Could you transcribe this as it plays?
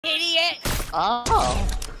Oh.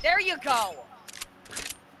 There you go.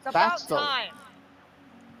 It's about time.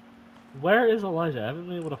 Where is Elijah? I haven't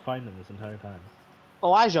been able to find him this entire time.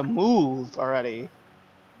 Elijah moved already.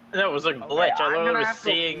 That was a glitch. I literally was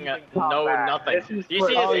seeing nothing. Do you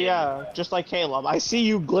see Oh his... yeah, just like Caleb. I see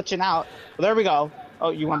you glitching out. Well, there we go. Oh,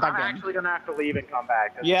 you went back in. I'm actually gonna have to leave and come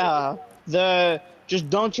back. Yeah. Just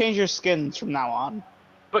don't change your skins from now on.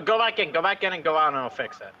 But go back in and go out and I'll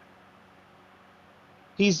fix it.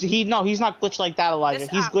 He's not glitched like that, Elijah.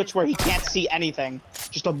 He's glitched where he happens. can't see anything.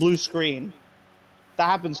 Just a blue screen. That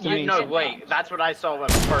happens to me. No, wait. That's what I saw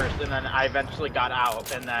at first, and then I eventually got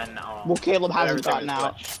out, and then. Well, Caleb hasn't everything gotten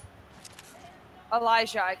out. glitched.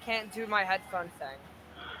 Elijah, I can't do my headphone thing.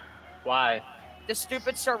 Why? The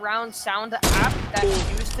stupid surround sound app that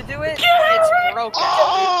you used to do it, it's broken.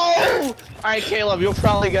 Oh! Alright, Caleb, you'll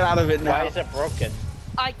probably get out of it now. Why is it broken?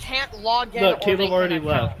 I can't log in. Look, or Caleb make already an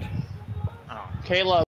account. left. Oh. Caleb.